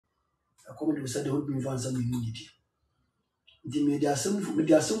come to say they would be some immunity. The media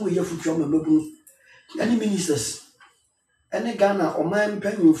some way for Choma any ministers, any Ghana or my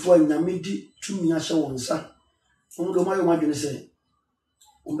penny for Namidi 2 Yasha on sa. Only my imagine say,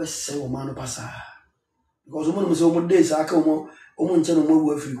 best say, man, passa. Because woman was over days, I come on channel more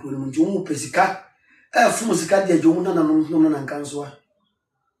worth recruitment, Jomo Pesica, Fumosica, dear Jomana, and Kanswa.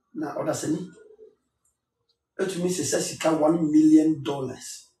 Now, or that's any. It means a Sessica $1 million.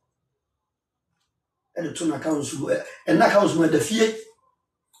 And the two accounts, and accounts were the fear.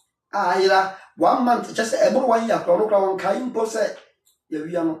 Ah, 1 month, just every 1 year, Crown Kaim Posse, the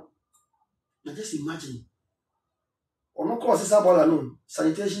now just imagine. Or no course is about alone,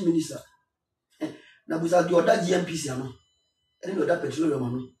 sanitation minister. Now, without your that GMPC, and you that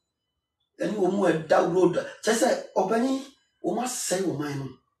petroleum, and you more down road, just say, opening, we must say, oh, mine.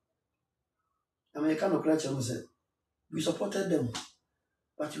 American Ocratia said, we supported them,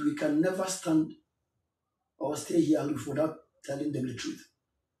 but we can never stand or stay here without telling them the truth.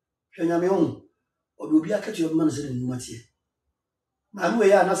 Or will be a catch of manners in Matia. My way,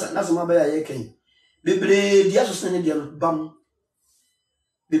 Nasa Mabaya came. Bebre, the associated bum.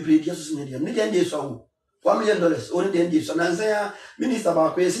 Bebre, the associated Nidian days $1 million, only the Indians, and Isaiah, Minister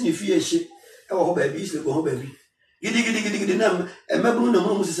Barquez, in fear ship, our baby, go baby. Giddy name, and Mabuno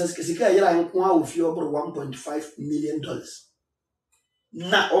Moses Kessica, and Kwa with your $1.5 million.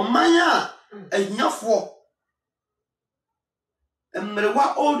 Na Omaya, and Yafo. And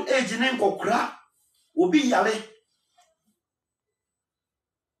what old age name for crap will be Yale.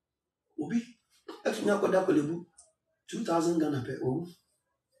 Will be that's not what 2,000 Ghana per own.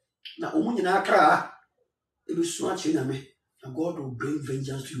 Now, in Accra, it will swatch in a me, and God will bring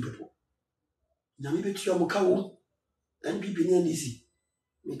vengeance to you people. Now, maybe to your Mokau and be easy.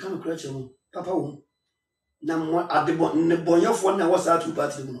 Me come crash on Papa. Now, at the boy of 1 hour, out to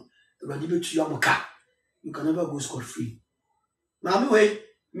party. Ready to your Moka. You can never go scot free. Mammy way,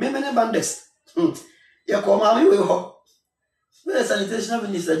 many bandits. You call Mammy way ho. Well, sanitation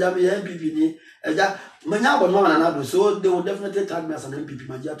minister, Jamie, MPP, and that Manaba no another, so they will definitely tag me as an MPP,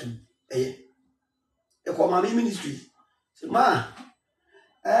 my jatum. Eh, you call Mammy ministry. So, ma,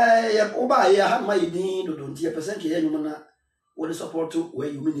 I had my dean to don't hear percent here, you what support to where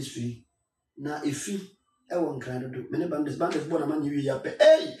you ministry. Now, if you, I won't kind of do many bandits born a man you yap.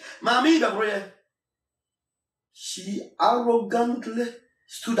 Hey, Mammy, the prayer. She arrogantly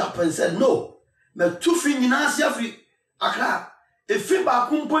stood up and said, no, but 2 things in Asia free Accra. If you are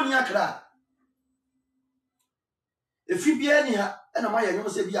company Accra, if you be any, and I know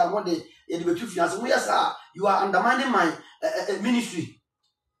say, be a one day, and the 2 things, yes, sir, you are undermining my ministry.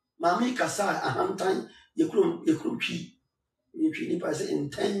 Mammy Kasa, a hand time, you could cheat. You treat it in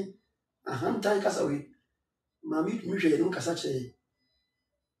 10, a hand time Casaway. Mammy, you don't Casache.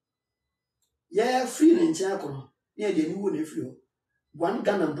 Yeah, free in Tiaco. Near the new nephew. 1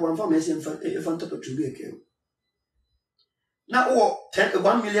 gun and 1 farm is in front of to be a kill. Now,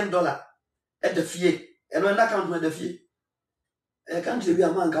 $1 million at the fee, and when that comes with the fee, I can't be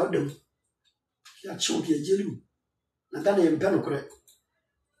a man out them. You are choking a jelly. Nathaniel and Penocret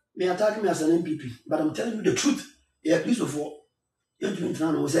may attack me as an MPP, but I'm telling you the truth. At least of all, you didn't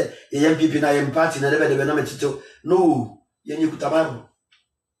know, say, a MPP and I am party, and I never the no, you could have.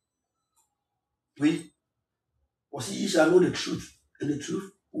 We was he shall know the truth, and the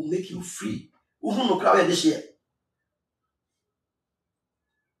truth will make you free. Who no crowd this year?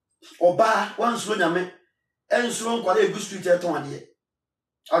 Oba, one slow yame, and slow quite a good street at 1 year.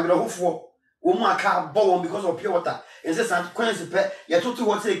 I got a hope for woman car born because of pure water. And says, I'm quite a pet, yet to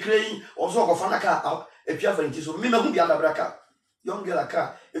what's a crane or so of a car out, a pure for it. So, me, who be a braca, young girl a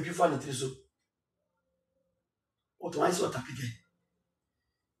car, if you find it so. What do I saw tap again?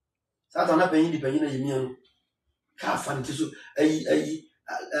 Satan up any depending on you. Car fan to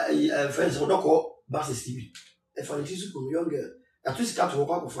a friends or not call Bass TV. A fan to young girl. At least got to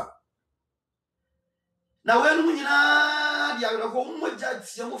walk of her. Now, when we are the home with that,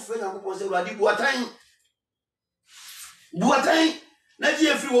 some friend of was already Buatine. Buatine, not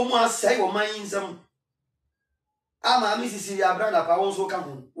every woman say or mind some. I'm a Mrs. Brother, I also come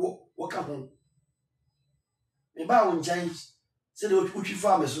home. Walk home. A bow and James said, what put you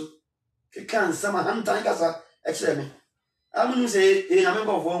farmers so? Can't some hand time as a extreme. I wouldn't say a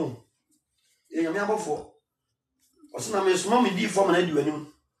member of one. A member for. Or some of mommy be from an edu.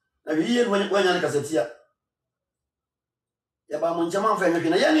 I hear when I cassette here. Yabamun Jaman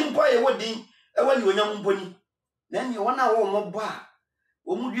Family, a young empire wedding, a when you young pony. Then you 1 hour more bar.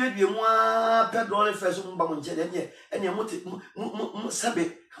 Or would you be more pedal first on Bamunche, and your motive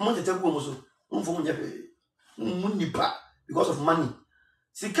sabe, Monte Womoso, Mundipa, because of money.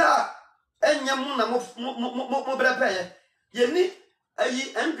 Sika, Enyamu na mo brepe ye ni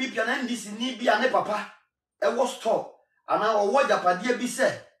ayi MPP and NDC ni bia ne papa e wo store ana wo japade bi se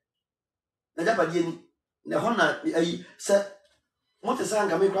na japade ni na ho na ayi se mo te sa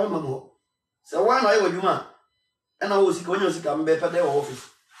nka me kwa mamo se wa na ye wadwuma na wo sika onye sika mbe pe de office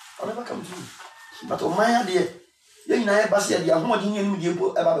I never come to you but o man ade ye nyina ye base ade ahomodi nye ni die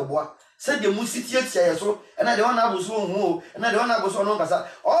mpo e ba beboa se de mu sitie tia ye so na de ona aboso hu na de ona aboso no nkasa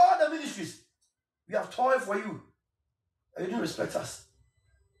all the ministries we have toiled for you and you didn't respect us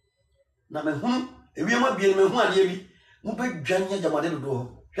na me hu ewiema bie me hu ade bi mu be dwanye jamade dodo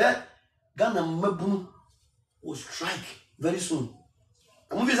ho hwe Ghana mabunu will strike very soon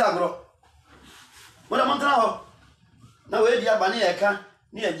amu visa agro mo da montra ho na we di abane ye ka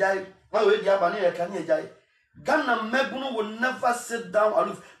ni ejai na we di abane ye ka ni ejai Ghana mabunu will never sit down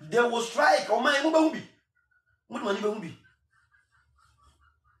aloof they will strike o man mu be hu bi mu de mani be hu bi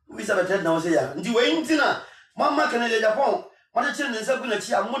we said na o say ya ndi we ntina Mama Kennedy Agyapong ma de nsa gu na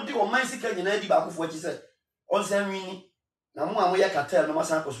chi amode o man sika nyina di ba akofo chi se on san wini na mo amoye cartel no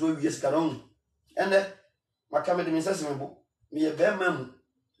masan koso wi sika no ende makame de minsa sembo me ye be mamu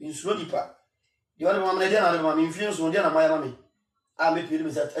insuro dipa di wale mama de na de mama mfin so de na maya mama a me piri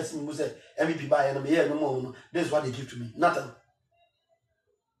me say asim mu say MVP buy na me ye no mo no this is what they give to me nothing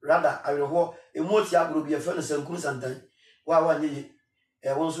rather I will ho emoti agro bi e fe no sankum santan wa nye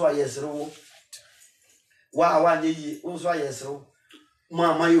e won so ayesere wo wa nye yi won so ayesere wo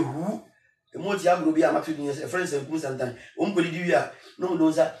mama ye hu emoti agro bi amatu din e friends sankum santan o mpodi di wi a no do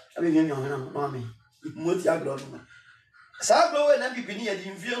nsa abe nwe nwe no ame emoti agro no sa agro we na pipi ni ye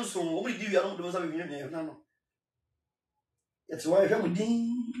di mfie nso o mpodi di wi a no do nsa be nwe nwe no it's why him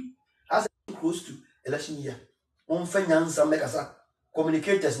din as close to election year on fanyansa mekasa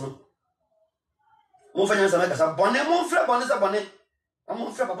communicators no mon fanyansa mekasa bonne mon frère bonne sa bonne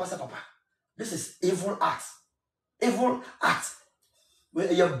mon frère papa sa papa this is evil act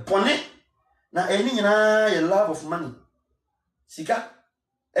we you bonne na eni nyina your love of money sika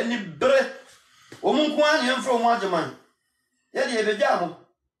eni bre o mun kwa ni mfro mo ajeman ye de ebeja mo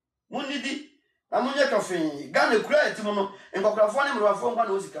mun nidi amunye kafin Ghana kura etimo no nkokrafo ne mrafo nkwa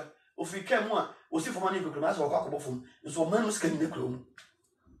na osika ofika mu a osifo ma ne kokra na so kwa kobofo nso man no sika ni nekro mu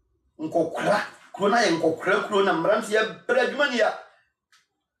nkokra kro na ye nkokra kro na mranti ye bra adwuma ni ya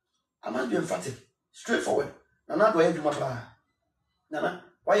I must be emphatic straightforward na na do ye adwuma pa na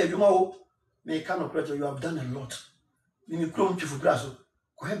why adwuma wo me ka no kra you have done a lot ni kro mu twifu bra so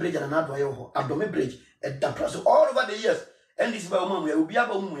ko he bridge na do ye ho adome bridge e da pra so all over the years and this ba mu ya obi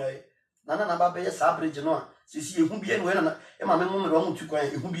aba mu ya na ba be sa bridge no a sisi ehu bi enu na e ma me mo me do mu tukwan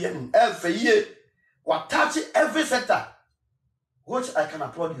ehu bi enu efe ye what touch every sector which I can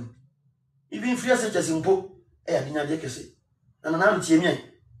applaud you even free sectors impo e ya dinya de kese na ntie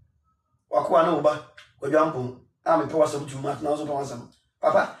mi wakwa na oba kwadwa Ampong a me pe wasam tu mat na so pe wasam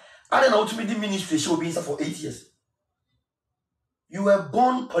papa I don't know to me the ministry show be for 8 years you were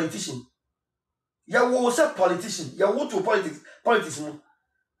born politician ya wo say politician ya wo to politics no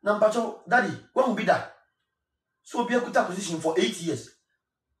number 2 daddy when will be that so be a good position for 8 years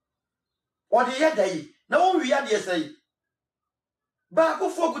or the year day now we are there say ba go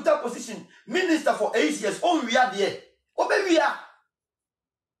for good position minister for 8 years on we are there obe we are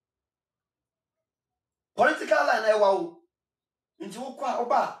political line e wa o nti wo kwa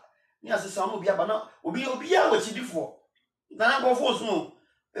oba ni asesa no bia ba na obi a wachidifo na go for so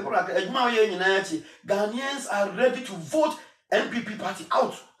people like ejuma ye nyina chi Ghanaians are ready to vote MPP party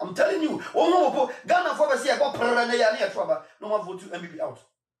out. I'm telling you. Ghana for say about no one vote to MPP out.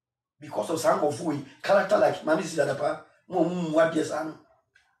 Because of some of we character like Mami Sidadapa, what yes and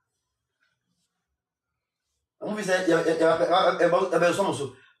movie said about some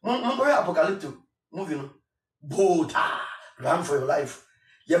so. Apocalyptic movie no. Bold run for your life.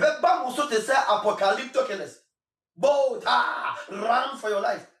 You better also to say apocalyptic bold run for your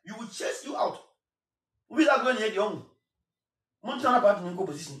life. You will chase you out. We are going here young. Montana part in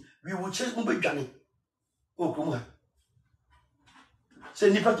position, we will chase Mube Johnny. Oh, come on.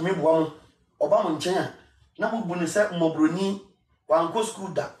 Say Nipa to me, one Obama in China. Namu Bunisa Mobruni, one go school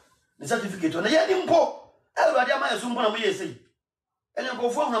that the certificate on the Yadimpo. Everybody, my Sumbana, we say. And then go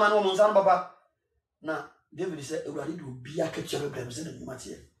for Naman Monsan Baba. Now, David said, already to be a catcher representing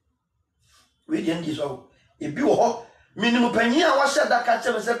Mattia. We didn't give so. If you are minimum penny, I was that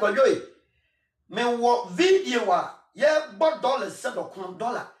catcher and said, me what video. Yeah, but dollars said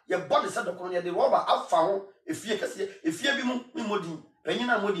 $1. Yeah, bought the set of corner, the robber I found if you be modin,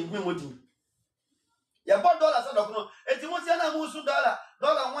 penina modin. Yeah, bought dollars said $1. It's $1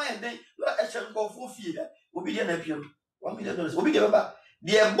 $1 wine, then let a go for fear. Will be an appeal $1 million. Will be given back.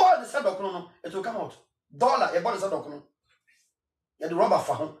 The board is a document, it will come out. Dollar, a board is a document. You the rubber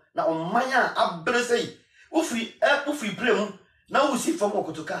for him. Now, on Maya, Abrese, Ufi Prem, now we see from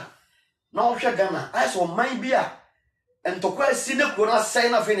Okotoka. Now, Ghana, I saw my beer, and to quite Sina could not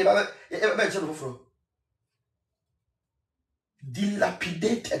sign off any ever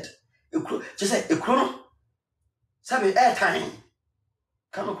dilapidated. Just say a chrono, Sabe airtime.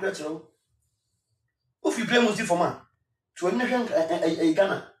 Come create you. Ufi Prem was for man. To a nation, a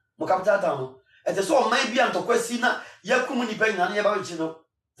Ghana, Mokapata town. And the soul might be unto Quesina, Yakumuni Pen and Yabachino,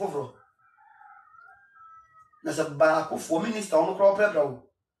 Fofro. There's a bar for minister on crop pebble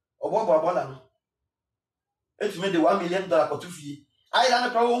or Boba Bolan. It made the $1 million for 2 feet. I ran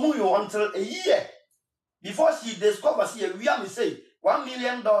a problem until a year before she discovers here. We have say $1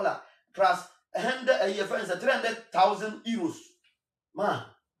 million plus a year for 300,000 euros. Man,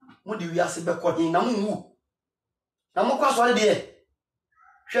 what do we ask about in Namu? Namoka solid there.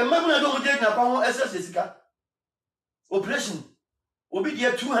 She remember I don't take Napon SS operation. Obi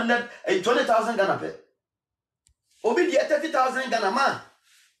dear 220,000 Ghana pay. Obi dear 30,000 Ghana man.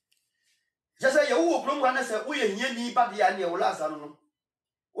 Just say you will come and say, we are near but the idea will last. I don't know.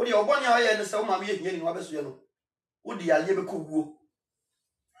 What your bonny eye and so my year in Wabasuano. Would the idea be cool?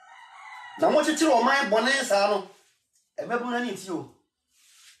 Now, what you tell my bonnet, Sano? A mebunanity you.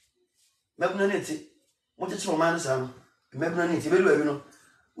 Mebunanity. What you tell my son? Mebunanity, very well.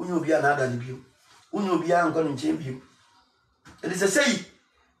 Will be another review. Will be uncle in champion. It is a say,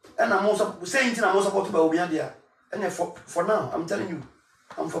 and I'm also saying I'm also about to be there. And for now, I'm telling you,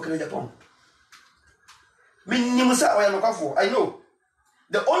 I'm for Kennedy Agyapong. I know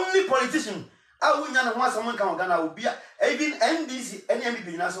the only politician I will not want someone come Ghana will be even NDC, any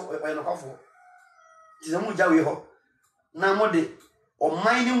MP Naso or Nokafo. Tis a Mujawi ho. Now, more day or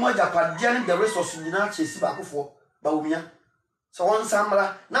mining more Japadian, the resource in the Nachi Sibako Baumia. So one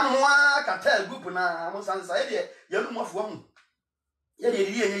Samra, Namwa Cartel group na Monsansa, you more for one.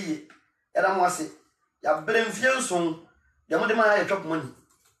 Ye, Eramwasi, ya blame few soon, the Modema drop money.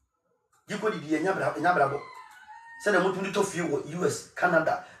 You could be in Yabrabo. Send a multitude of few US,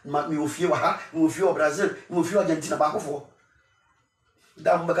 Canada, you feel ha, you feel Brazil, you feel Argentina back for.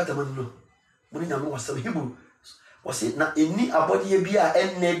 Down Bacataman, Munina was some Hebrew. Was it not in a body beer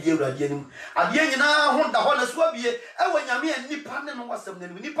and Nadia Radianum? A year now, want the whole swabby, and when Yami and Nipan was some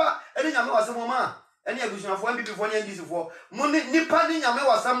Nipa, and then Yama was some mama, and the abuse of 1 before the end is for Nipan Yama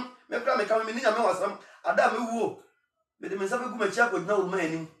was some, Mekame coming in Yama was some, Adam woo. But the Messabu Machak with no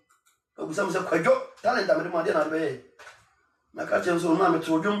man. Some quajo, talent, I'm the Madiana Bay. Macachans on Mamma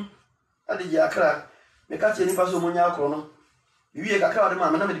Trojum, and the Yakra, Mecati Paso Monia Crono. You hear a crowd of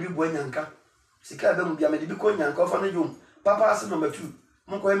Mamma, and the big boy Yanka. Sikabem be a medical yanko for the room. Papa number 2.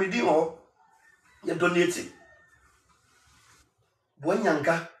 Monko Medimo, you donate.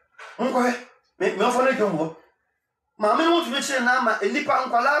 Boyanka. Monko, make me offer a jumbo. Mamma wants to mention Nama, a Nipa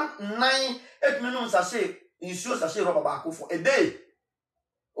Unqualam, 9 minutes a say, in shows a share of tobacco for a day.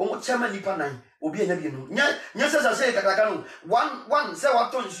 Almost chairman Nipa 9 will be a nebulum. Yes, as I say, Kakano, one, say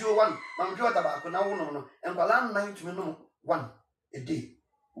what tones you one, Mamma tobacco, now, and Palan 9 to minimum 1 a day.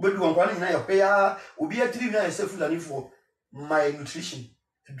 But you want to know pay will be a 3 years for my nutrition.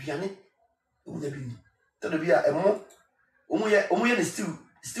 A biane, will be to be a more only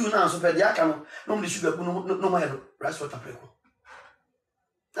still now so bad. Yakano, no sugar, no matter rice water preco.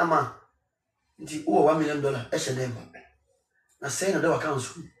 Ama, the $1 million SNM. Now say no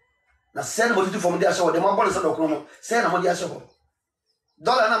council. Now send what you do from the show, the mobile said Okrono, send on the show.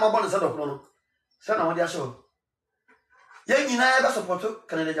 Dollar and mobile said Okrono, send on the show. Yang never support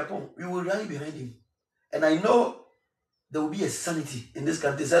Kennedy Agyapong. We will rally behind him. And I know there will be a sanity in this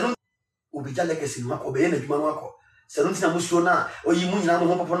country. Salon will be legacy, obey the Manwako. Salontina Musona, or Yimuna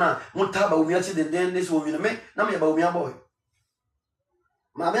Mopona, Mutaba, we are then this will be a man, Nami about me a boy.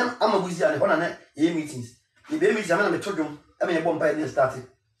 My man, I'm a wizard and one meetings. The baby is a man, I told you, I mean, a bomb by started.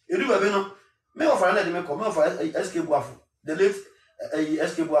 You do a veno, may offer another make come for escape waffle. The late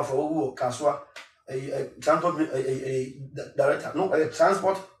escape waffle who Kaswa. A transport director, no, a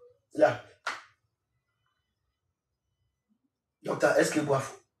transport, yeah. Dr. S.K.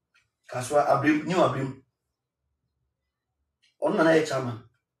 Buafu, Kaswa Abrim, new Abrim. On an chairman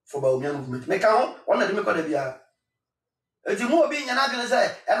for Baumia movement. Make out one of the Mekodebia. It's more being an agony,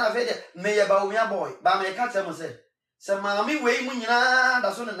 and I've had may a Baumia boy, but may catch him say, Some mammy way Munina,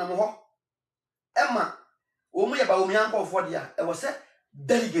 that's on the Namo. Emma, only a Baumia for the year. I was said.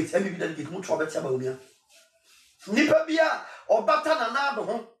 Delegate, and delegate, much better about me. Nipabia or Batana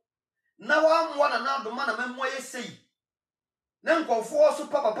Nado. Now I'm one another man, a memoir say. na nkɔfoɔ so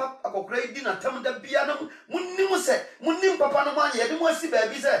papa akɔkora di na tam da bia na munnim sɛ munnim papa no man yɛde mu asi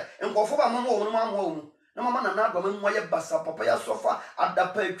baabi sɛ nkɔfoɔ ba mama wɔ no ma mu na mama na adɔma mu ayɛ basa papa ya sofa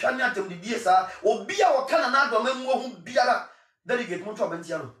adapa atwa ne atam didie saa obi a wɔka na adɔma mu ho biara delegate mu to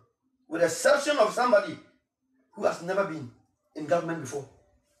abantia no with the exception of somebody who has never been in government before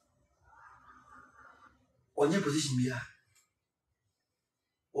onye position biara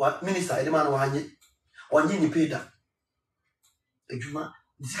wa minister edema no wanye onye ni peda adwuma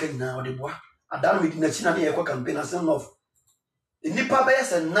disika nyina ode boa adano medina china ne yekɔ campaign asen of nipa be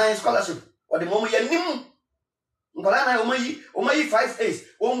yes 9 scholarship ode mom yanim ngola na omayi 5 days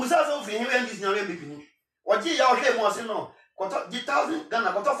o musa so free him and this nyare bepini oje ya ohwe mo asen no koto 1000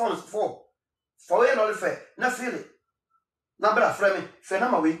 Ghana koto funds for we no refer na feel na bra frame fe na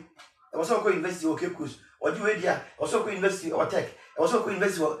ma we e was so university o Cape Coast oje we dia o so university o tech e was so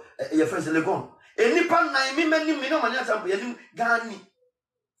university your friends Legon enipa nan mi mani mi no mani atampo yanim gani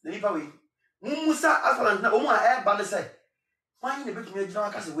nipa we musa asalant na omu a e ba ne say wan ne betumi agina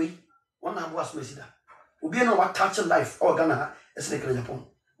aka se we won na abo aso esida obi na what touch life all Ghana ese ne Agyapong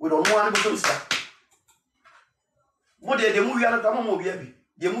we don't know an beto sta mo de mu wiya no to mo obi abi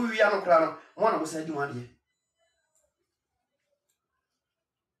de mu wiya no kra no mo na mo se di mo ade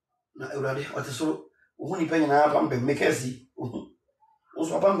na eurade oteso ohuni pe nyina ba mbe mekasi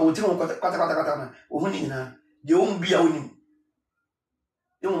oso apa mbe otimo kwata na ohuni nyina de o mbia onim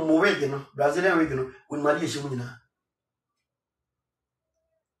de mo wege no Brazilian wege no oni mali ehye mu nyina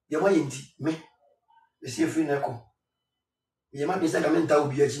de mo yenti me esi free na ko ye ma bisa gamenta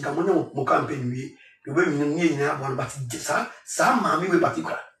obi achi nka mo ne mo campaign wi yo be mi ni nyina abo no but sa ma mi we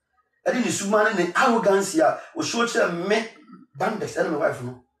particular ade ni suma ne arrogance ya o show chere me bandex and my wife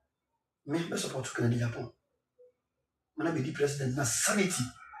no me be support Kennedy Agyapong mana be the president na sanity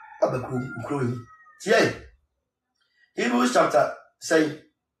abakro ukro tie Hebrews chapter say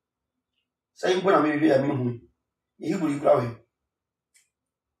mbona me bi ami hu Hebrew ikra we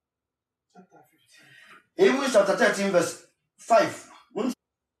Hebrews chapter 13 verse 5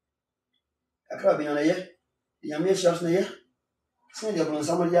 akra bi na ye ya me shares na ye sin de bron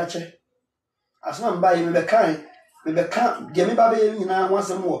somebody ya che asna mba ye me be kan de me ba be nyina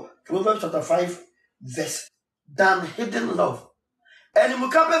wansem wo Proverbs chapter 5 verse than hidden love and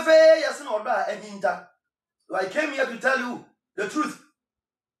mukapefe yes na oda ehinta. So I came here to tell you the truth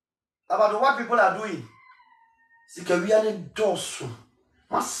about what people are doing. Sikawia ne doso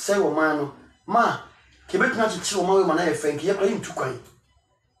ma say wo man no ma kebetuna chichi wo ma we mana e fenki ye kran tukwan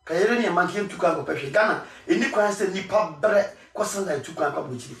kayere ne man kem tukwan ko pehwe Ghana eni kwan se nipa bre kwasan da tukwan ka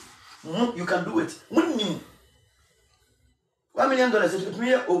bochiri you can do it munnim $1 million it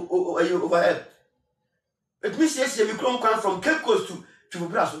me overhead. It means yes, you come from Cape Coast to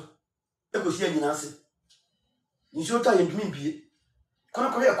Brasso. You go see any answer. You show time to me. Come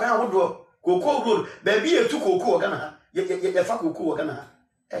on, come on, Cocoa Road, baby, you took Cocoa Ghana. You fuck Cocoa Ghana.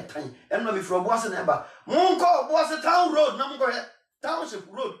 At time, and not before Boston ever. Monco was a town road, number township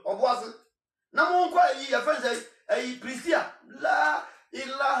road, or was it? No monco, your friends, a Pristia. La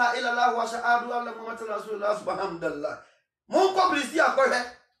ilaha illallah was a adu Allah Muhammad last Bahamdallah. Monco Pristia, go ahead.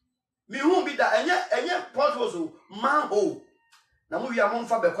 Me who be that enye potholes manhole na mo wi amon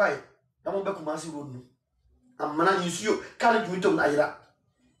fa be kwai na mo be Kumasi road no amana nsuo carry me to na ira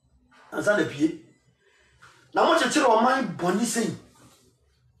ansa na pie na mo chechire o man boni sei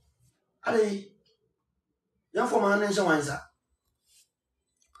ale yan fo man nse wansa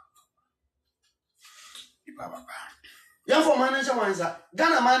yan fo man nse wansa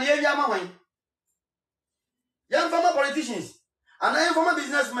Ghana man ye ya ma wan yan former politicians and I am former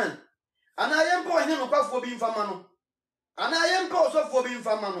businessmen. And I am poor in for being famano. And I am poor so for being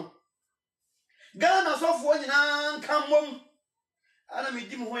famano. Ghana so for you and come home. And I meet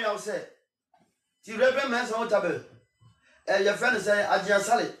him who I say. The Reverend Man's Hotel. And your friend say, Ajian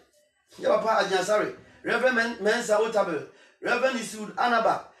Sally. Your papa Ajian Sally. Reverend Man's Hotel. Reverend Isud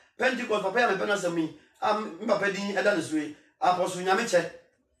Anaba. Pentecost for payment penance of me. I'm Mbappedin Adanisway. Apostle Yamiche.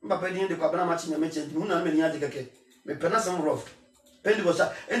 Mbappedin the Cabana Machin Yamiche. Muna Meniatic. Me penance some rough. Pentecost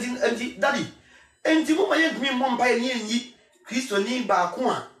and daddy enti mo maye dumi mo mpa ye yi Kristo ni ba ko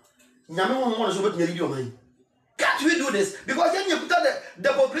a nyame mo mo so betnya radio man. Can't we do this? Because then you put the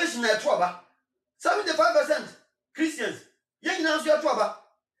population at 75% Christians yen na so at 12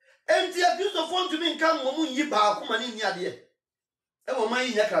 enti a Kristo phone to me nka mo yi ba ko mani ni ade e wo man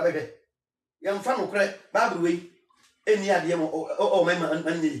yi nya kra bebe ye mfa no kre Bible we eni ade mo o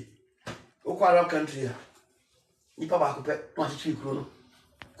man ni o kwa Arab country a nipa ba ko pe no achichi kuro no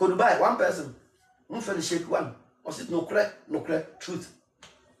ko Dubai one person mo fe shake one or sit no crack truth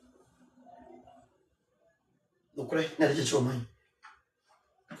No cre, na de che man.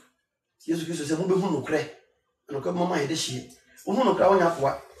 Jesus Christ say mo be hu no cre. No cre mama ye de hye. Wo hu no cre wonya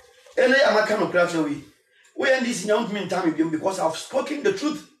kwa. Ene ya maka no cre after we. We end this now me time because I've spoken the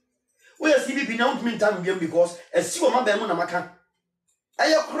truth. We CBP now me time because e si wo ma ba mu na maka.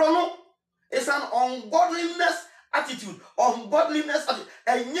 Aye krono is an ungodliness attitude. Ungodliness attitude.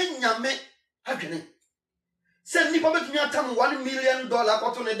 Enye nyame adwene. Say nipa betumi atam $1 million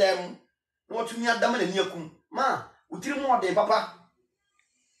koto ne dem. Na watumi adam na ni akum. Ma, utiri mu ode papa.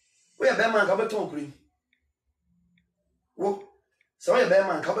 We be man ka beton kuri. Wo, so we be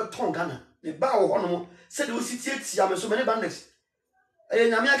man ka beton Ghana. Me ba wo hono say the city tia me so many bandits.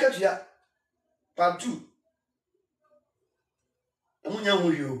 Nyame akatua. Part 2. Amunya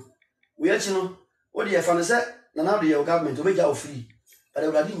hu yo. We achi no, what dey fa no say na now the government obeja o free. But we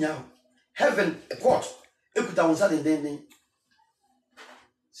radi nya. Heaven a court. Ekuta won sa den.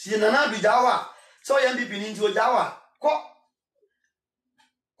 Si na na bi jawa. So ye MPP ni nti o jawa.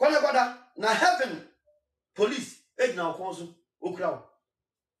 Kwana kwada na heaven police ejina okonso okura wo.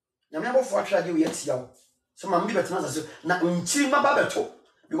 Nyame abofo atwade we atia wo. So mama bi betena sase na nchiri maba beto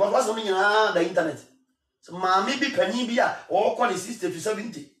because was me nyina the internet. So mama bi pani bi a o call 60 to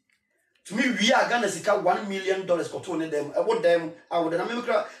 70. To me we are Ghana sika $1 million koto ne dem. E wo dem awode na me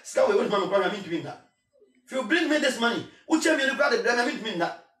kra sika we man kra na me ntumi na. If you bring me this money, uche me kra the na me ntumi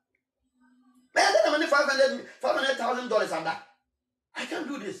na. Me dey money $500,000 and that. I can't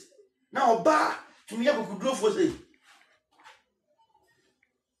do this. Now, ba to me, I could do for say.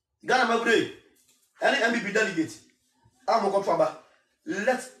 Ghana Mabre, any MPP delegate, I'm a controller.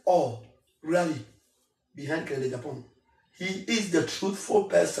 Let's all rally behind Kennedy Agyapong. He is the truthful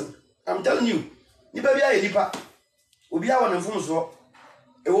person. I'm telling you. Nipa bia ye nipa. Obi a won mfum so.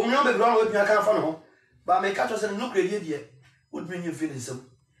 E wo mnyo be ground we pia kan fa no. Ba me catch say no credit die. Would mean you feel some.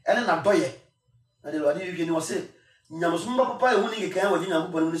 Ene na doye. Na de lo ade wi ni o say nyamsumba papa e huni ngekan wadi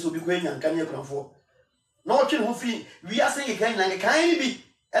nyankopon ni so bi ko nyankan ye kranfo na o twe ho fi wi ase ngekan na ngekan bi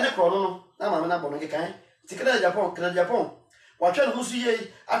ene kro no na mama na bono ngekan tikira Japan wa twe no so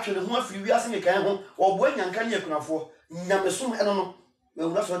ye atwe no ho afi wi ase ngekan ho o bo nyankan ye kranfo nyamsum eno no we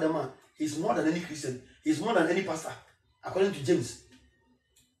wura so dem man. He's more than any Christian. He's more than any pastor according to James.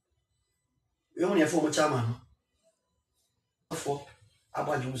 We won ye for mo chairman for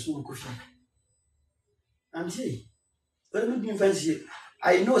abaju musu ko fi I'm saying but me be fancy.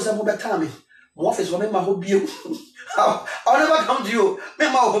 I know some better time. My office will make my hobby. I'll never come to you.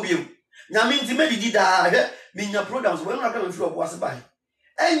 Make my hobby. Now means maybe did that. Mean your programs when I come through was by.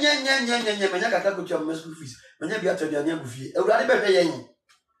 And when I got to your school fees, when you be at your name with you,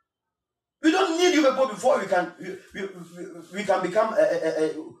 we don't need you before we can become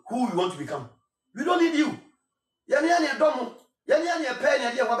who we want to become. We don't need you. But we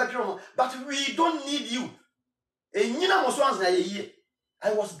don't need you. I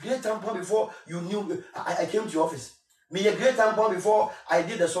was great Ampong before you knew I came to your office. Me a great Ampong before I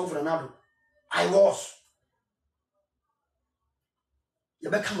did the song for Ronaldo. I was. You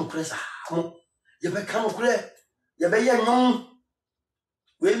better come crazy. You better come crazy. You better young.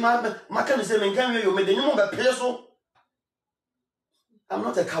 We my can say men can you made the new peso. I'm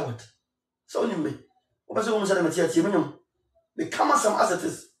not a coward. So you me. What was the material? Become some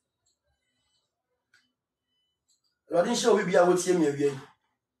assets. I didn't show we be able to see me again.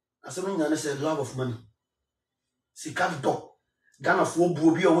 As someone said, love of money. See, cat dog. Ghana for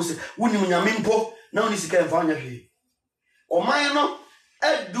Bobby or was winning your mimpo. Now, this can find you. Or mine,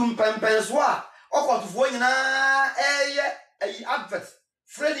 Ed Doom Pampenswa. Or what for you advert.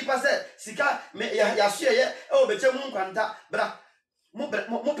 Freddy Passet, Sika, me ya share, oh, but you won't contact, but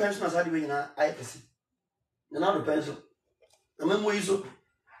more pensioners are doing I see. Another pencil. A memory so,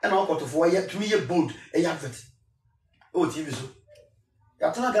 and I'll got for yet to me a boat, a advert. Oh, TV so.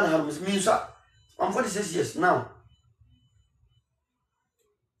 You're not gonna have me, sir. I'm 46 years now.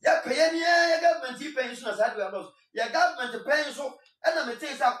 Yeah, government pension as I do. Your government pension, and I'm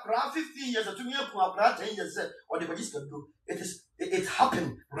takes up around 15 years to me, around 10 years, or the police can do. It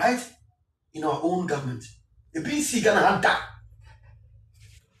happened right in our own government. The BC gonna have that.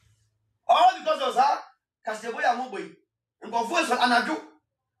 All because of that, Castaboya Mobile, and go voice for Anadu.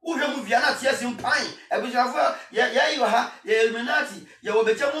 Who remove Yana tears in pine, and which have you have Illuminati, you will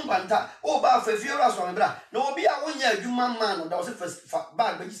be Chamun Panta, oh, but for few hours on the bra. No, be a 1 year, you man, that was the first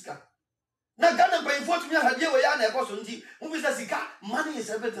bag by Iska. Now, Ghana pay 40 years, had you a possibility, who is a Sika? Money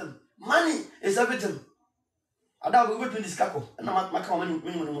is everything. Money is everything. I doubt we will this cackle, and I'm my common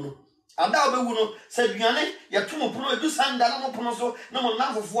minimum. I doubt we will say, Biane, you're too much, do sand down on Ponoso, no more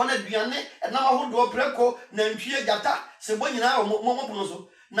now of 1 Biane, and now I will do a preco, named Chia Gata, say, when you now, Momo Ponoso.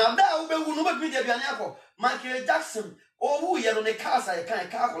 Now that will be no media Bianiaco. Michael Jackson, oh, who you on the cars, I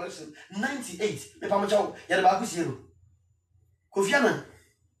can't car collection 98. The Pamacho, Yadabaku. Kofi Annan,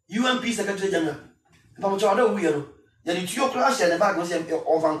 UMP Secretary General. The Pamacho, we are. Then it's your class and the back was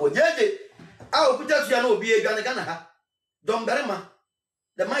of Uncle Jay. I'll put that you know be a Gana. Don Garema,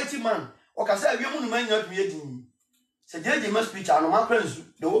 the mighty man, or can say, you might not be a said Jay must speak on my friends,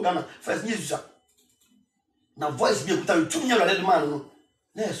 the Ogana, first news. Now, voice be a 2 year old man.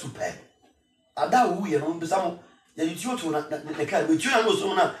 Yes, super. I doubt we are on the summer. It's your turn, the car, but you know,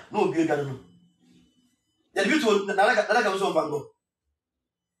 so no be a gun. The beautiful Nalaga was on Vango.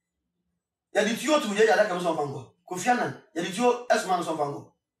 Yet it's your 2 years like I was on Vango. Kofi Annan, yet it's your S-man on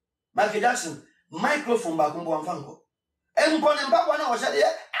Vango. Michael Jackson, microphone back on Vango. And Bon and Papa was at the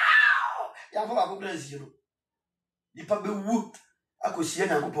ow! Yampa bless you. The Pabe Wood, I could see an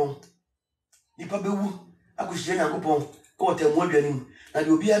Ampong. The Pabe Wood, I could see an Ampong. Go tell Modian, and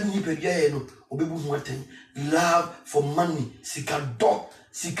you'll be a nipper, Obebu Martin. Love for money, Sikado,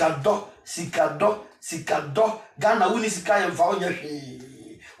 Sikado, Sikado, Sikado, Ghana, Winnisika, and found your he.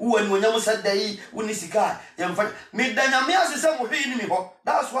 When you said they Winnisika, young friend, made Danyamia is some enemy.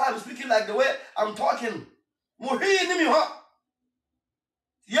 That's why I'm speaking like the way I'm talking. Mohini ho.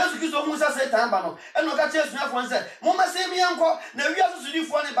 Yes, because almost I said Tambano, and no catch us one said, Mama say me uncle, now we have to do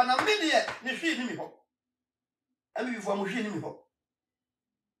for an banana media, the sheen ho. And before Mohini ho.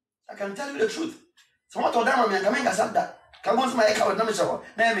 I can tell you the truth. Smart or damn me and coming as that. Come on, my coward, no, Mister,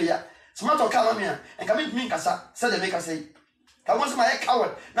 name ya. Smart or Calamia, and coming to me, Cassa, said the maker say. Come on, my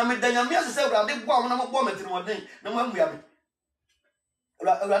coward. Now, me Danyamia said, I did one woman in 1 day, no one we have.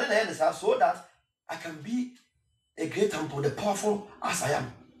 Rather than the house so that I can be a great Ampong, the powerful as I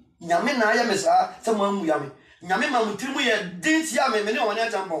am. Yamin, I am as someone we are. Yamin, Timu, didn't yam, many one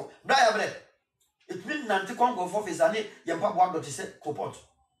at Ampong. Diable. It means not to conquer for his annie, Yampa what to say, Copot.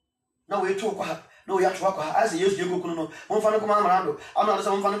 Now we talk, no, you have to walk as he used to go, one fan of Commando. I'm not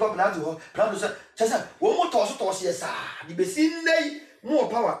some fan of Plato, Plato said, Chessa, one more toss, yes, the Bessin day, more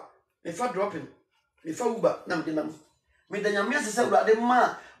power. If I dropping, if I Uber, Nam. Made the Yamis said, Rather,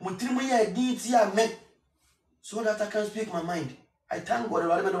 ma, Mutimu, deeds ya men. So that I can speak my mind. I thank God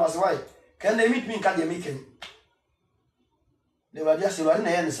the was why. Can they meet me in Kadiamikin? They were just running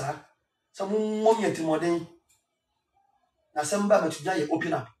the end, sir. Some moment to more day. Now, some babble to die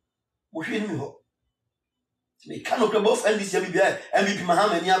open up. We hear me hope. They cannot both end this MBA, MVP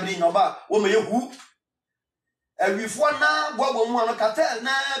Mohammed, Yabri, Noba, woman, who? And before now, what will one cartel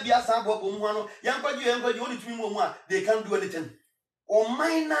now be a sample of one, young but you only 3 more, they can't do anything. Or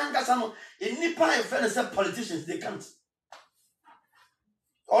mine, Gasano, in Nippon and fairness politicians, they can't.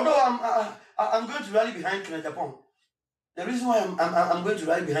 Although I'm going to rally behind Kennedy Agyapong. The reason why I'm going to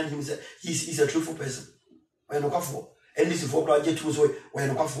rally behind him is that he's a truthful person. We're not for. And this is for project tools, we're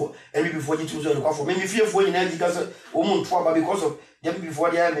not for. And before you choose, we're not for. Maybe fear for you now because because of them before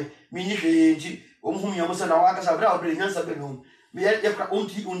the army. Meaning, whom you must now ask about bringing us up in home. We had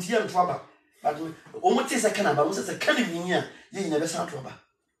until trouble. But almost as a Canada, almost as a Kennedy near, you never sound trouble.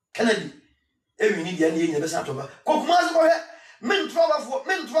 Kennedy, every need you never sound trouble. Cook Master, men trouble for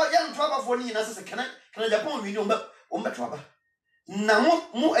men, young trouble for me, as a Canada Agyapong, we know but trouble. Now,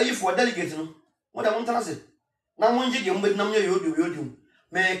 more a for delegate, what I want to say. Now, one jig, but no, you do.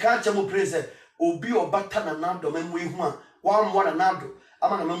 May I catch a more praise, or be or batan and nado, men we one another,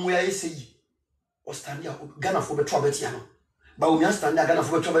 among them where I say, or stand out, Ghana for the Trobetiano. But we stand there, Ghana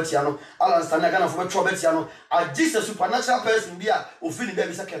for the Trobetiano, Alan stand there, Ghana for the Trobetiano, are just a supernatural person, be a or feeling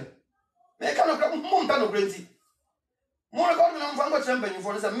baby second. May I cannot come Montano Granty. More about the Vango champion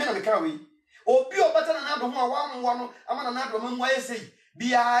for the men of the carry, or be or better than another one, among another woman, why I say, be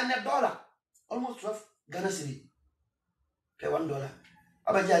 $100, almost 12 Ghana City. Pay $1.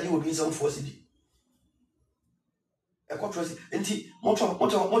 Abaja, you will be some 4 city. A quarter, and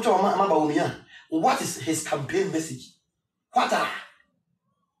what is his campaign message? What are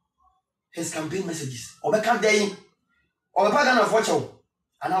his campaign messages? Or the day, or the pattern of watching,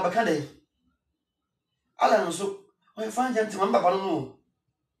 and our day. Alan, so I find gentlemen, Papa, no.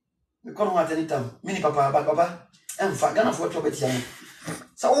 We can't want any time. Mini Papa, Papa, and for Ghana for Trobetian.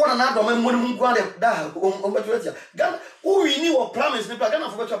 So, one another man, one go there, on Betratia. Ghana, who we knew or promised me, Ghana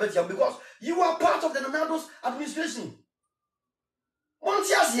for Trobetian, because you are part of the Nanado's administration. Once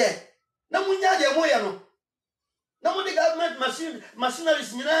yes, no one yard, Moyano. No the government machinery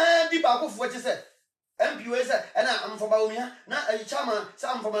is deep out of what you said. MPUS, and I'm for Baumia, not a charmer,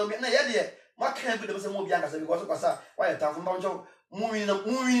 some from Baumia, yeah. What can't be the most youngest because of us? Why a town from Banjo, moving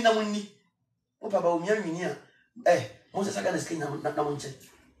a windy. What about Miania? Eh, most second skin, not Namonche.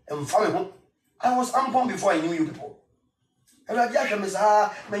 And follow. I was Ampong before I knew you people. Awurade ahwɛ me saa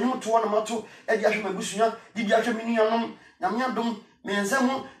manyum to no mato e di ahwɛ magusua di bi ahwɛ me nuanom na me adom me nsa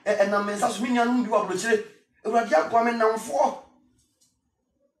mu na me nsa so me nuanom bi wa brochire Awurade akwa me namfo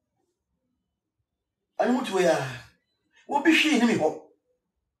anyum to ya wo bi hwi ni me ho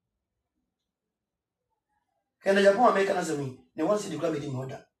Kennedy Agyapong America na sami ne won see the club in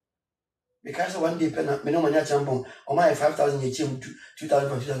order because one day pen me no money Ampong o my 5,000 ye chem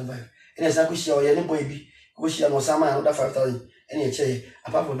 2005 and as I go share ye ne boy bi go share no sama another 5,000 and ye che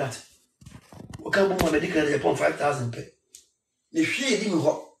apart from that o kan bo medical Kennedy Agyapong 5,000 pe ne hwie di me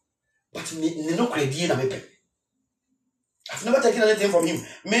ho but me no credit na me pe I've never taken anything from him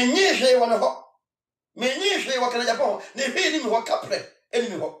me nyi hwe won ho me nyi hwe wo Kennedy Agyapong ne hwie ni me ho kapre eni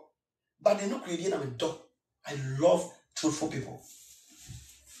me ho but they no credit na me do I love truthful people.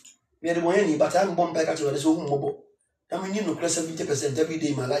 We are the money, but I'm born back at so mobile. I mean, you know, 70% every day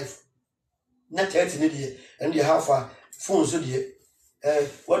in my life. Not 30 and you have a phone so dear.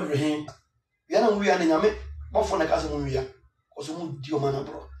 What do you We are not we are in a me, but for the cousin we are. Also, dear man,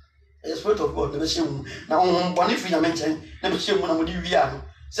 bro. The Spirit of God, never shame. Now, Boniface, I mentioned, never shame when I'm with you.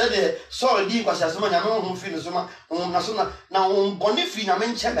 Said, sorry, dear, because as someone I know who feels so much, now, Boniface, I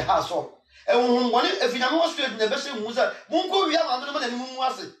mentioned the house. If you know straight in the best of Musa, Mungo, we have another man and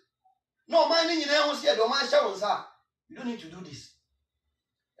Mumwasi. No, minding in the house yet, or my showers are. You don't need to do this.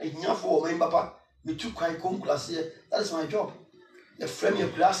 And now for my papa, me too quite come class here. That is my job. The frame your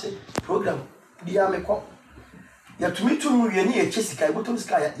class program. The army cop. You have to meet two million year Jessica, bottom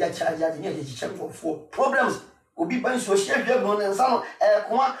sky, ya charge near the check for problems. Will be by so share your bone and son.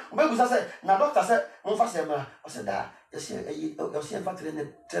 Come on, I said, now doctor said, Monfasema. I said that. You see a factory in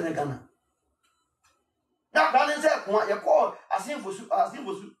the Tenegana. That balance you call as if was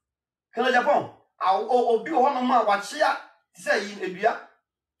Kennedy Agyapong. I'll be one man watch here. Say in a beer.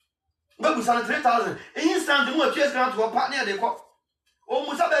 Maybe 3,000. Instant more chase ground to a partner they call. Oh,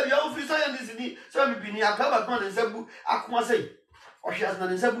 Musa baby, all free science in the so be near Club and Zebu. I say. Or she has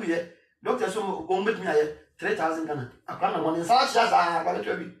not in Zebu yet. Doctor so won't make me 3,000 Ghana. I plan on one in such as I got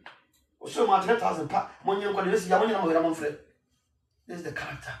to be. Or so much 3,000 money on this young friend. This is the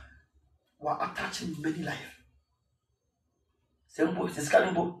character. Were attaching many life. Simple, it's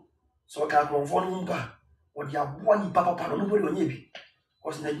scalable. So I can't confirm Mumba. Or the one papa, nobody on ye.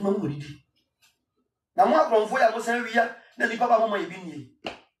 Was not no Now, more from for I was every year, then the papa may be ye.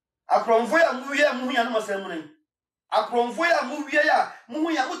 A from for a movie, and my ceremony. A from for a movie,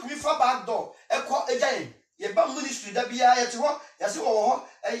 movie, I would be for back door, a call again. Ye bum ministry that be I at work, as you all,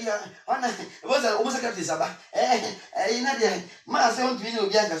 it was almost a captain, Sabah. Nadia, my son to you,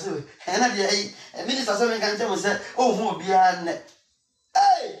 Bianca, and a minister serving can tell us, oh, who be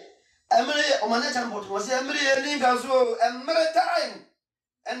hey, Emily, or my nature was Emily and Lincoln, and maritime.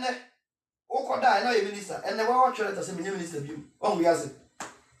 And oh, could I know a minister, and the watch as a minister view. Oh, we ask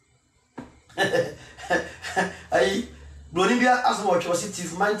it. I, Bolivia as watch was it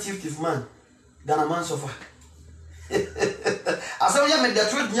thief man, than a man so far. I saw you made the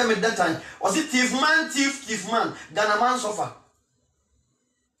truth, you made that time. Was it thief man, than a man so far?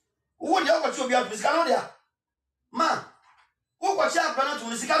 Who would you have to be up with Canodia? Man, who got your banner to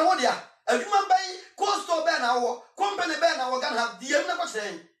the Canodia? A human bay, coastal banner, company banner, can have the end of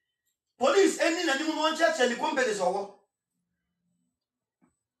saying. Police ending a new one church and the company is over.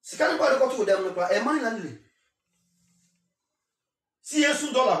 Sicano got to them, a man landly. See a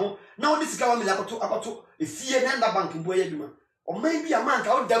soon dollar. Now this is going to a fear and a bank in Boyaduma. Or maybe a man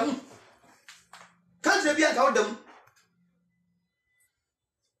out them. Can't they be out them?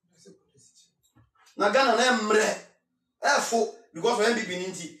 Nagana Lemre. Therefore, because of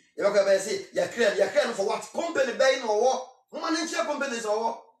MBP, you're going to say, you're clear for what? Company baying or what? Woman and share companies or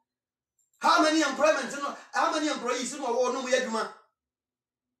what? How many employments, how many employees in war no Yaduma?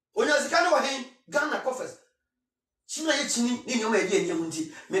 When you're the kind of hand, Ghana coffers. China yetini ni nyoma edi eni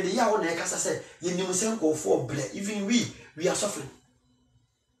munti me de ya wo na e kasa say ye nim senko for ble even we are suffering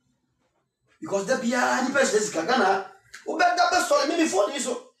because the bia ni person sika Ghana wo be da be sole me phone ni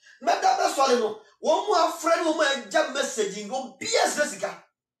so me da be sole no wo mu afre no mu agya message ngo bia sika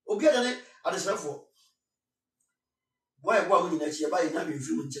obi ada ne adesrefo boy wo ni na chi e ba ye na be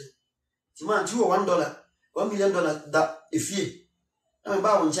mfiri mu nche ti man ti wo $1 $1 million da efie na me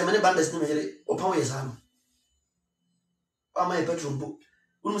ba wo nche me ne bandas ni me yere o pa wo yesa no my petrol book.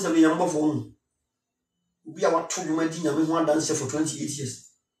 We must have been a number for him. We are what told you my dinner with one dancer for 28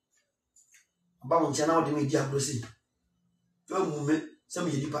 years. About Channel de Media Brossi. No movement, some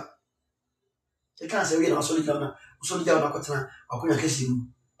year deeper. They can't say we are solid down, solid down, I couldn't kiss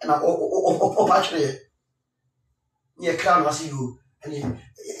him. And I actually near crown was you and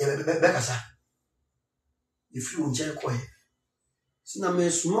Becassa. If you won't check quiet, Sina me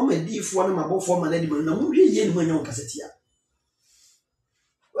suma me di fo na mabofo ma na di me na mu hwe ye ni mu anya on kasetia.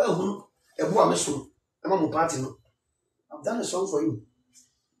 Well, ebo a me so. E ma mo party no. I've done a song for you.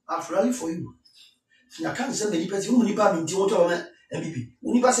 I've rallied for you. I can't send many people who nipa minti won to ma MVP.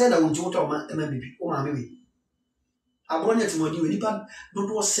 Unipa say na won to ma MVP. O ma me we. Abronya ti mo di we nipa do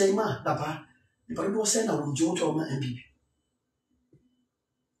do say ma dapa. Nipa do say na won to ma MVP.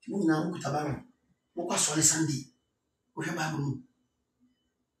 Ti mo na mo kutabaro. Mo kwa so le Sunday. O hwe ba mu.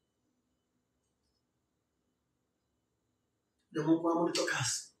 The mo kwa mo to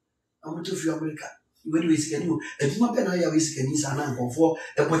cast. I'm to few America. When we see you, and you can I always can use an uncle for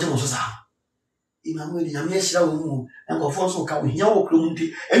a bottom of Sam. Imam, Yamia Wu, and go for so come here,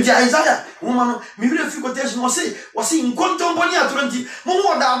 Clumty, and Isaiah, woman, maybe a few quotations was say, was seeing Contomponia 20,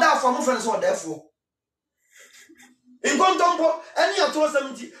 more than from friends or therefore. In Contompo, any of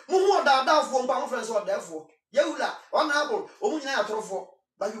 270, more than from friends or therefore. Yula, one apple, Omuna Trofo,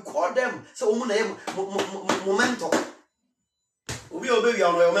 but you call them so momento. We obey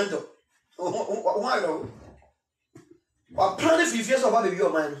your momento. Why no? But plan if you fear about baby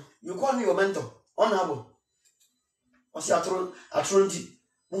your man. You call me your mentor. Honorable. Or see a tronty.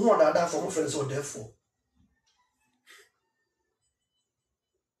 More than that for my friends or therefore.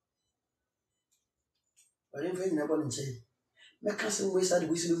 But in vain, never in chain. My cousin ways that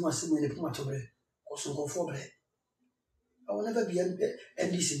we see one similar in the Pumato or some comfort bread. I will never be an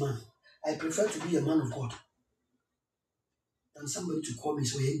NDC man. I prefer to be a man of God than somebody to call me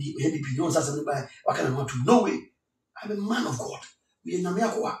so NDP knows something by what can I want to? No way. I'm a man of God. We in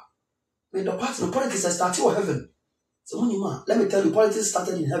Namiakwa. When the party of politics has started in heaven. So let me tell you, politics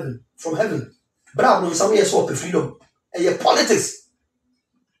started in heaven. From heaven. But I know some years for freedom. And your politics.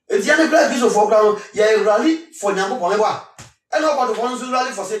 If you are a piece of foreground, you are rally for Nambo Ponewa. And how about the ones who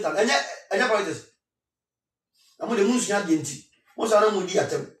rally for Satan? And yet politics. I'm with the moon's yanti. Most of them will be at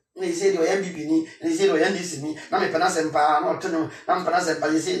them. They say you're MVP, and they say you're NDC, not a Panas and Pa, not to know, not Panas and Pa,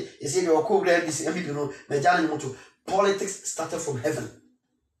 you say you're cool, this MVP, Majani Moto. Politics started from heaven.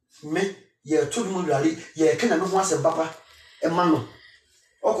 Me, ye told me rally, ye can know once a papa, a man.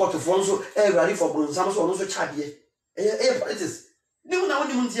 Or got to Fonso, a rally for Bonsamos or also Chadie. Politics. No, now,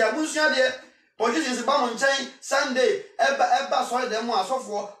 Muntia, Munsia, politics is a bomb on chain, Sunday, Ebba, soil them was so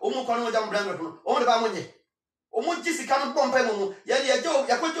for Omocono Jam Blanco, only by money. Omontis cannot bomb Pemo, Yaya Joe,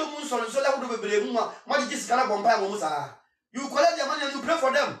 Yakoto Munson, so that would be Bremuma, Montis cannot bomb Pamosa. You collect your money and you pray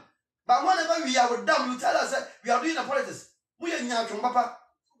for them. But whenever we are done, you tell us that we are doing a politics. We are not from Papa.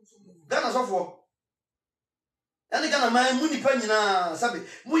 Then as for any kind of my money penny na sabi.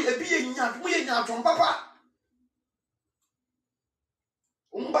 We are being not from Papa.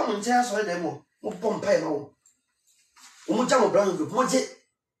 Muntia soil demo, Mupom Pemo. Umutamo Brown Group, Moje.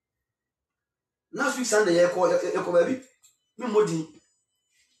 Last week Sunday, I called Echo Baby. Mimodi.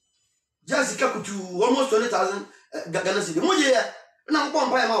 Jessica to almost 20,000 Ghana City. Moje, now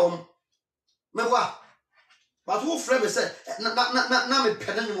Pom Pemo. Mewa. But who Fred said, na me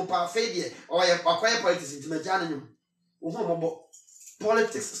pedal pa failure or a quiet politics into Majanum.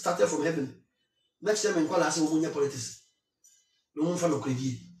 Politics started from heaven. Next time in call us politics. No one follow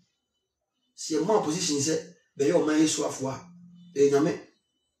credit. See a more position said, be your man is swafwa.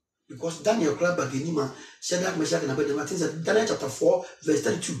 Because Daniel Club Baginima said that Meshach and Abednego said Daniel chapter 4, verse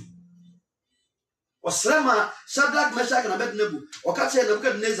 32. Or Slama, Shadrach, Meshach, and Abednego, or Katia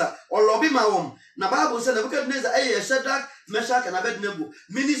Nebuchadnezzar, or Lobimawom. Now, Bible said Nebuchadnezzar, Shadrach, Meshach, and Abednego,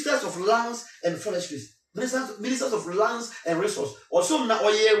 ministers of lands and forestries, ministers of lands and resources. Also, now,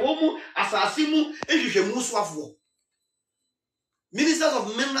 Oyewomu, Asasimu, and Muswafo. Ministers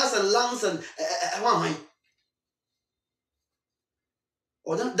of minerals and lands and one.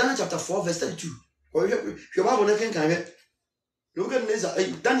 Or Daniel chapter 4, verse 32. Or your Bible can get Nebuchadnezzar,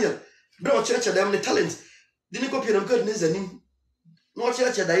 Daniel. Bro, church of them the talent. Didn't copy them good news and no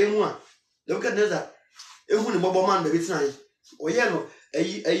church at the one. Look at that. A woman, Bobo man, baby, tonight. Or yellow,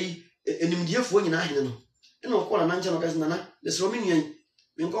 a immediate phone in Ireland. You know, call an angel of Nana, the Romanian.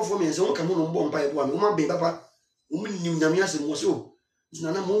 You go for me and so come on bomb by one. Woman, be papa. Woman knew Namias and was so. It's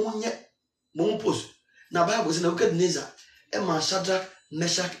Nana Momon yet. Momon post. Now, Bible was in a good Neza. Emma Shadrach,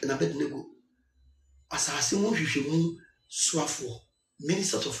 Meshach, and Abednego. Assassin, you moon, swafo.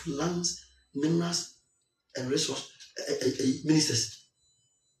 Ministers of lands, minerals, and resource ministers.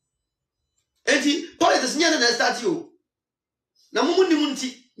 Enti politics nyane na start you. Na mumundi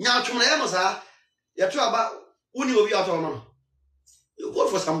munti nya twom na yamosa ya to aba uni obi ato no. You vote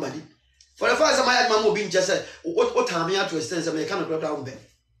for somebody. For the first time I had my mobile just said what time me to extend some kind of grab down be.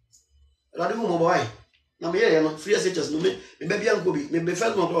 Radi mo boy. Na me ye no 3 years no me baby an go bi me be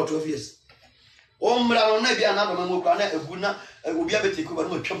first no 12 years. Omra on be another Mamukana, a guna, will be able to cover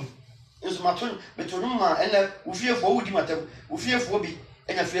no chum. In so much, Metonuma, and we fear for Woody Matter, we fear for be,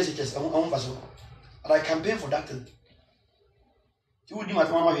 and a face on Vaso. But I campaign for that thing. You would do my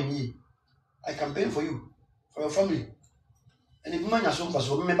mama in ye. I campaign for you, for your family. And if man has some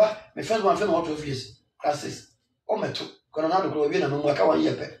Vaso, remember, my first one film out of years, classes. Oh, my two, Coronado Grovina, no Maka 1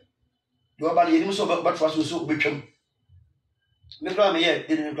 year. You are by the so but for us so big. Me cry me yet,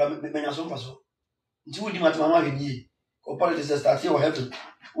 didn't cry me as soon as so. You would do my mama in ye. Or politics start here or heaven.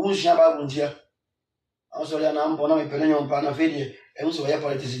 Who shall I want here? Also, I am born a perennial partner failure, and also a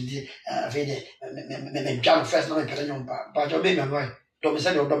politics in the failure. Jump first, not a perennial part. But your baby, my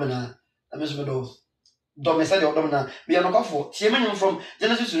domicile or domina, a miss Meadow. Domicile or domina, we are not for Siemenium from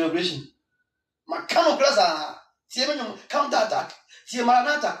Genesis Revelation. Macano Classa, Siemenium counter attack,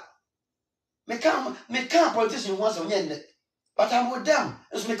 Siemanata. Me can't politician once on yen, but I would damn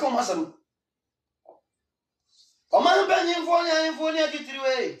as me come as a man banging for near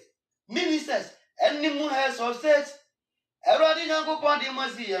ministers. Any more has of said, everybody young go party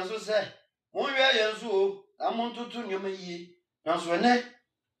must see, and so say, Moya and so, I'm on to me. Now, so, ne,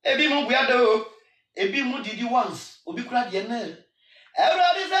 a beam we are do, a beam did you once, or be cried yen.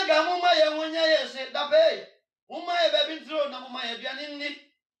 Everybody said, Gamma, 1 year, said that bay, whom I have been thrown, no my pianin.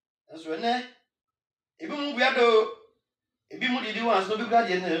 And so, ne, a beam we are do, a beam did you once, no be cried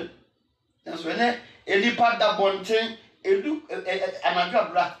yen. And so, ne, a depart that one thing, a do, and I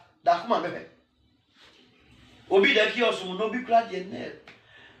got black, that woman, baby. Obi da ki osumu no bi kra de ne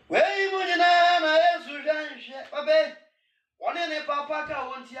we mu nyina na yesu hwanhwe babe woni ne papa ka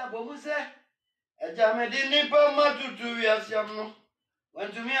wonti abomu se eja me di ni pa matutu wiasiam no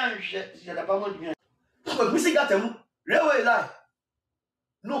wantumi anhwe se da pa modumi ko misi gatamu rewe lai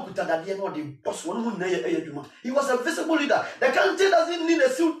no kuta da de no de boss wonu mu na ye adwuma. He was a visible leader. The country doesn't need a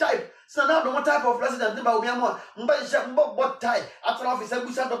suit type. So now the type of president ba obi amwa mba tie after office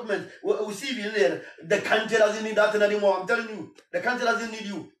abusa document we see the country doesn't need that anymore. I'm telling you, the country doesn't need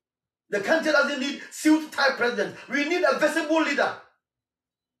you. The country doesn't need suit type president. We need a visible leader,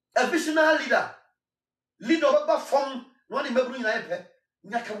 a visionary leader of from no the mebru nyina epe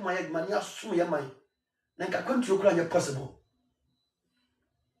nyaka mo yegma nya so ye man na nka control kura nya possible.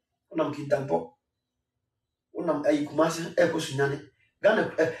 Unam kidampo unam ayi kumase e ko sunyane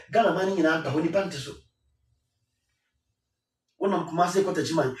Ghana mani nyina da honi panteso. Unam kumase ko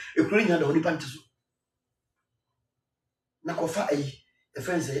tachiman e kuri nya da honi panteso. Na ko fa ayi e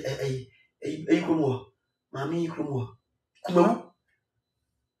friends ayi kromo mami kromo kumawu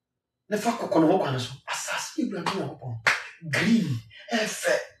na fa kokono ho kwana so asas Ibrahim na Ampong green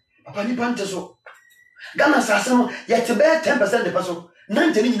efe papa ni panteso. Ghana sasem yet be 10% de paso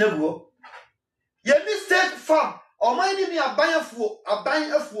 90 nyina guo ye ni state farm o man ni aban afuo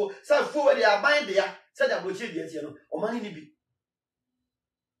say fuo we dey aban de ya say da broche de tie no o man ni bi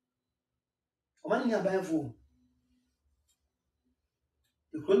o man ni aban afuo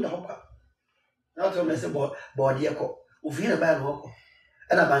e ko nda hopa na to me say bo de ko ofi na ba na hoko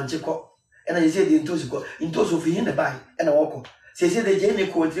e na banche ko e na yese de ntosi ko ntosi ofi na ba e na hoko se de je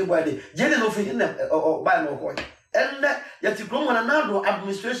ni ko tri boy de je ne no fi na ba na hoko and yet you grow on another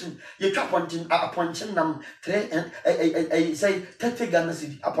administration, you cap on nam 3 and say 30 Ghana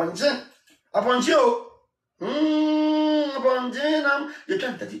city upon you. Upon Jenam, you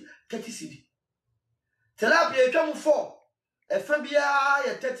can 30 city. Tilapia, you come 4. A Fabia,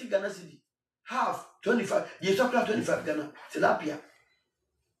 30 Ghana city. Half 25. You talk about 25 Ghana. Tilapia.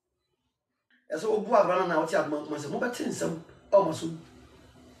 As all boy running out, you must have more some almost.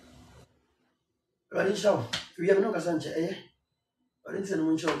 We have no Casanche, eh? But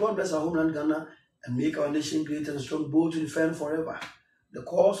in God bless our homeland Ghana and make our nation great and strong, bold and firm forever. The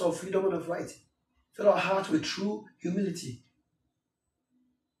cause of freedom and of right. Fill our hearts with true humility.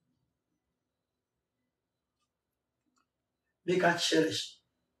 Make us cherish,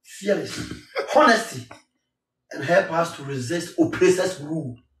 fearless, honesty, and help us to resist oppressors'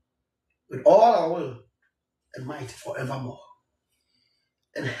 rule with all our will and might forevermore.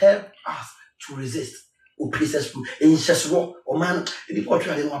 And help us to resist oppressors' rule. In Shaswa, or man, the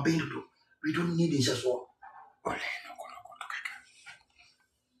portrait in our pain. We don't need in Shaswa.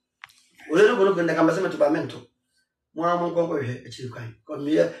 We're going to come to Bamento. One go ahead, a chief kind. Come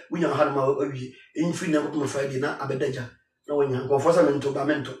here, we are hard my in free never Friday, not Abedaja. No one go for some to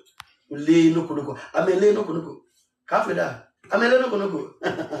Bamento. Lay no Kunuko. I may lay no Kunuko. Cafe da. I may lay no Kunuko.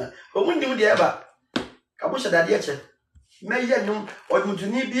 But when you ever Kabusha da Diache. May you or you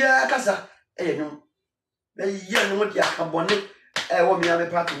need be a casa. Eh, no. May you know what you have bonnet. I want me a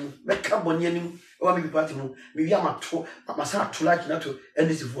party. Make Carbonian or maybe party. Maybe I'm at 2. I must have to like not to end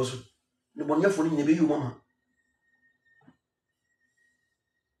this also. The one year for you, mama.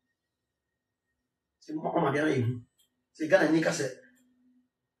 Say, Mama, there you. Say, Ghana, Nika said,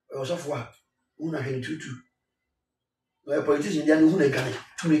 I was off what? Una had tutu. No, a politician, then who Ghana,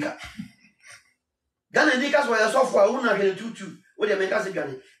 to make up. Ghana, Nikas were a software, Una had tutu. What they make us a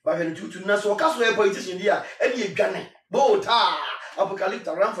Ghana, but had tutu. Now, so Castle, a politician, there, any Ghana, boat, apocalypse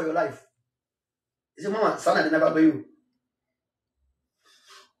around for your life. He said, Mama, son, I never by you.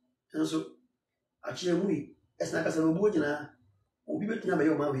 And so, actually, we, as like as a boy, will be better by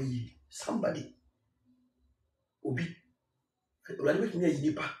your mother. Somebody will be already with me a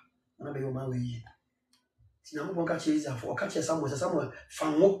nipper, and I be on my way. Now, one catch is for catch somewhere,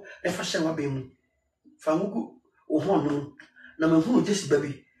 Fango, a fashion wa beam. Fango, or Hon, number who this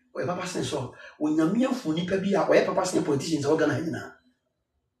baby, where Papa saw, when your mere funny baby are where Papa's politicians organized now.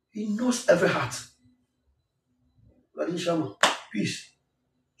 He knows every heart. But in Shama, peace.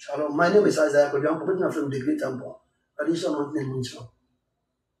 Shalom, my name is Isaiah, but I'm from the great Ampong. But in Shama, name means so.